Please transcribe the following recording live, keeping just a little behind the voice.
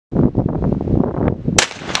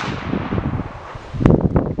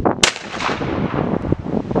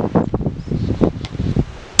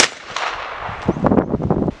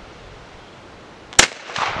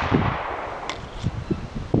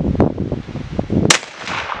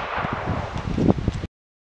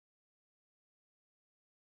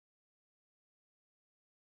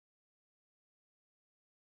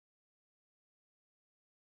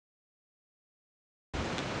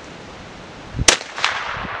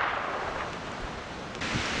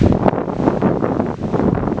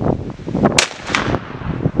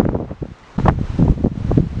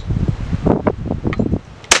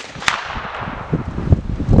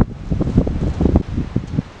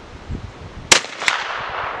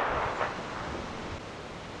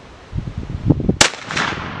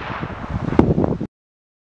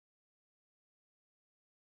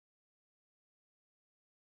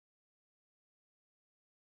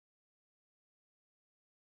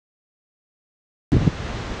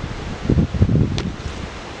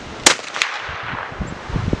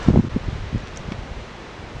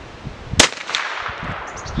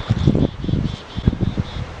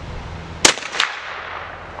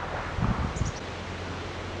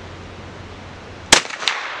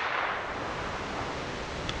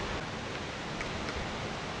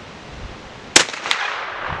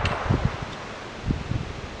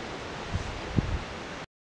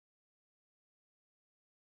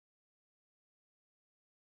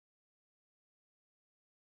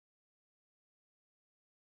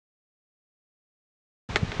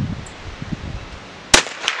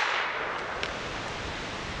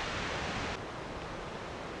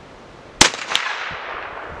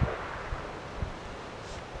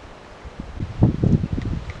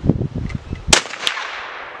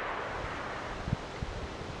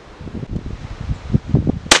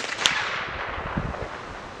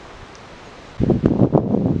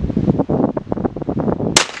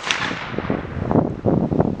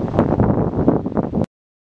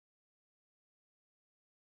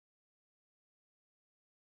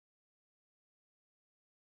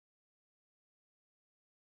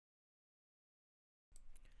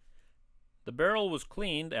The barrel was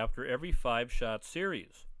cleaned after every 5-shot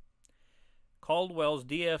series. Caldwell's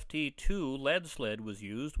DFT-2 lead sled was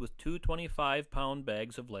used with two 25-pound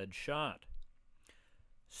bags of lead shot.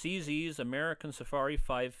 CZ's American Safari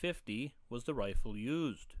 550 was the rifle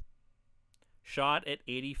used. Shot at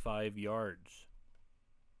 85 yards.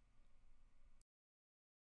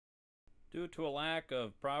 Due to a lack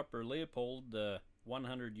of proper Leopold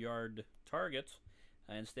 100-yard targets,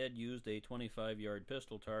 I instead used a 25-yard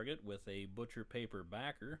pistol target with a butcher paper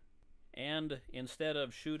backer, and instead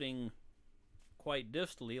of shooting quite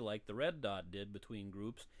distally like the red dot did between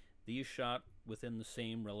groups, these shot within the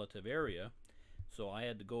same relative area, so I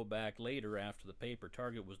had to go back later after the paper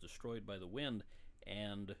target was destroyed by the wind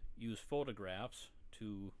and use photographs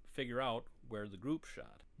to figure out where the group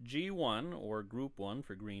shot. G1, or Group 1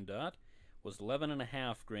 for green dot, was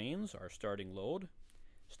 11.5 grains, our starting load.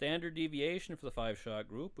 Standard deviation for the 5-shot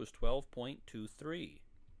group was 12.23.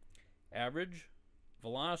 Average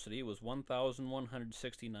velocity was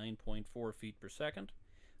 1,169.4 feet per second.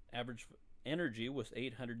 Average energy was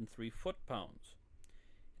 803 foot-pounds.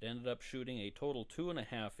 It ended up shooting a total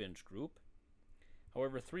 2.5-inch group.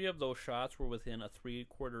 However, 3 of those shots were within a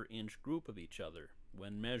 3/4-inch group of each other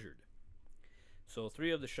when measured. So 3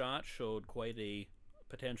 of the shots showed quite a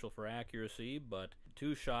potential for accuracy, but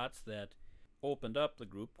 2 shots that opened up the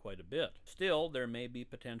group quite a bit. Still, there may be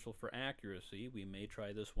potential for accuracy. We may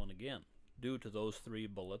try this one again, due to those 3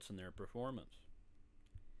 bullets and their performance.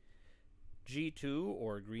 G2,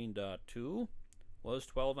 or green dot 2, was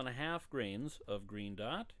 12.5 grains of green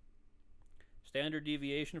dot. Standard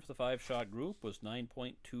deviation for the 5-shot group was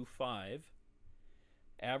 9.25.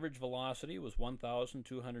 Average velocity was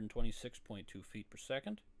 1,226.2 feet per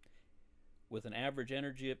second, with an average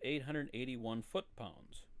energy of 881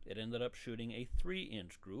 foot-pounds. It ended up shooting a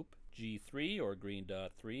 3-inch group, G3, or green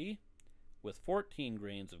dot 3, with 14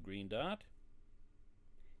 grains of green dot.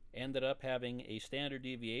 Ended up having a standard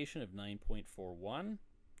deviation of 9.41.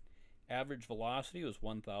 Average velocity was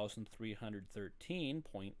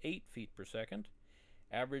 1,313.8 feet per second.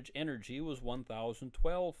 Average energy was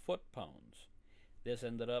 1,012 foot-pounds. This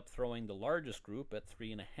ended up throwing the largest group at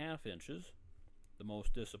 3.5 inches. The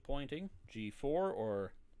most disappointing, G4,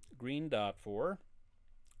 or green dot 4,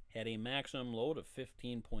 had a maximum load of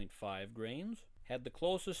 15.5 grains, had the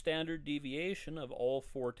closest standard deviation of all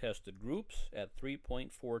 4 tested groups at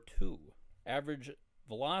 3.42. Average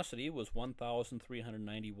velocity was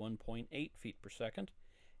 1,391.8 feet per second.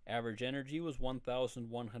 Average energy was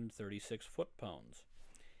 1,136 foot-pounds.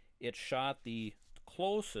 It shot the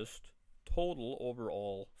closest total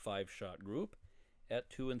overall 5-shot group at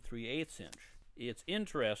 2 3/8 inch. It's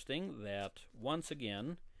interesting that once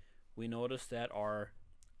again we notice that our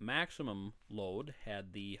maximum load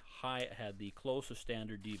had the closest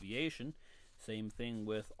standard deviation. Same thing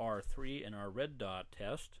with R3 and our red dot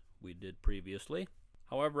test we did previously.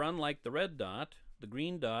 However, unlike the red dot, the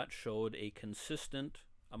green dot showed a consistent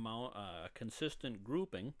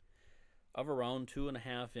grouping of around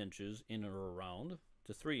 2.5 inches in or around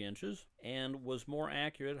to 3 inches, and was more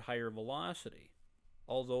accurate at higher velocity.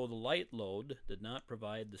 Although the light load did not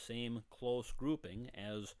provide the same close grouping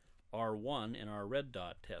as R1 in our red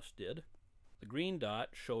dot test did, the green dot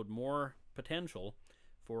showed more potential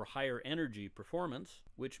for higher energy performance,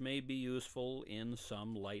 which may be useful in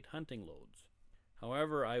some light hunting loads.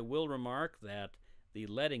 However, I will remark that the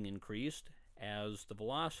leading increased as the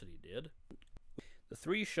velocity did. The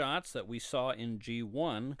 3 shots that we saw in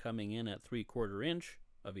G1 coming in at 3/4 inch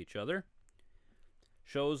of each other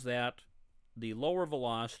shows that the lower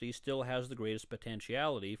velocity still has the greatest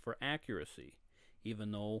potentiality for accuracy,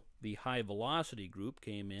 even though the high velocity group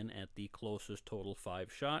came in at the closest total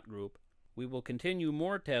 5-shot group. We will continue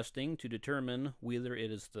more testing to determine whether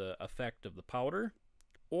it is the effect of the powder,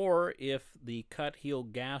 or if the cut-heel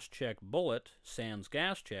Gascheck bullet, sans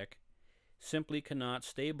Gascheck, simply cannot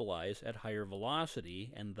stabilize at higher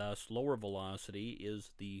velocity, and thus lower velocity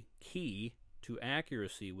is the key to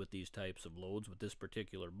accuracy with these types of loads with this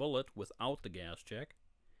particular bullet without the Gascheck,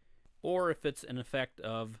 or if it's an effect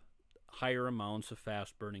of higher amounts of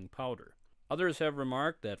fast-burning powder. Others have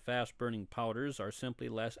remarked that fast-burning powders are simply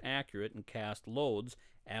less accurate and cast loads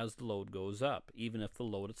as the load goes up, even if the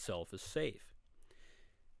load itself is safe.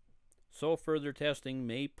 So further testing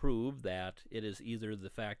may prove that it is either the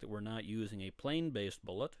fact that we're not using a plane-based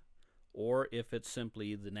bullet, or if it's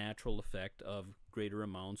simply the natural effect of greater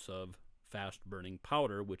amounts of fast-burning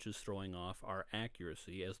powder, which is throwing off our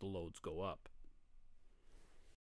accuracy as the loads go up.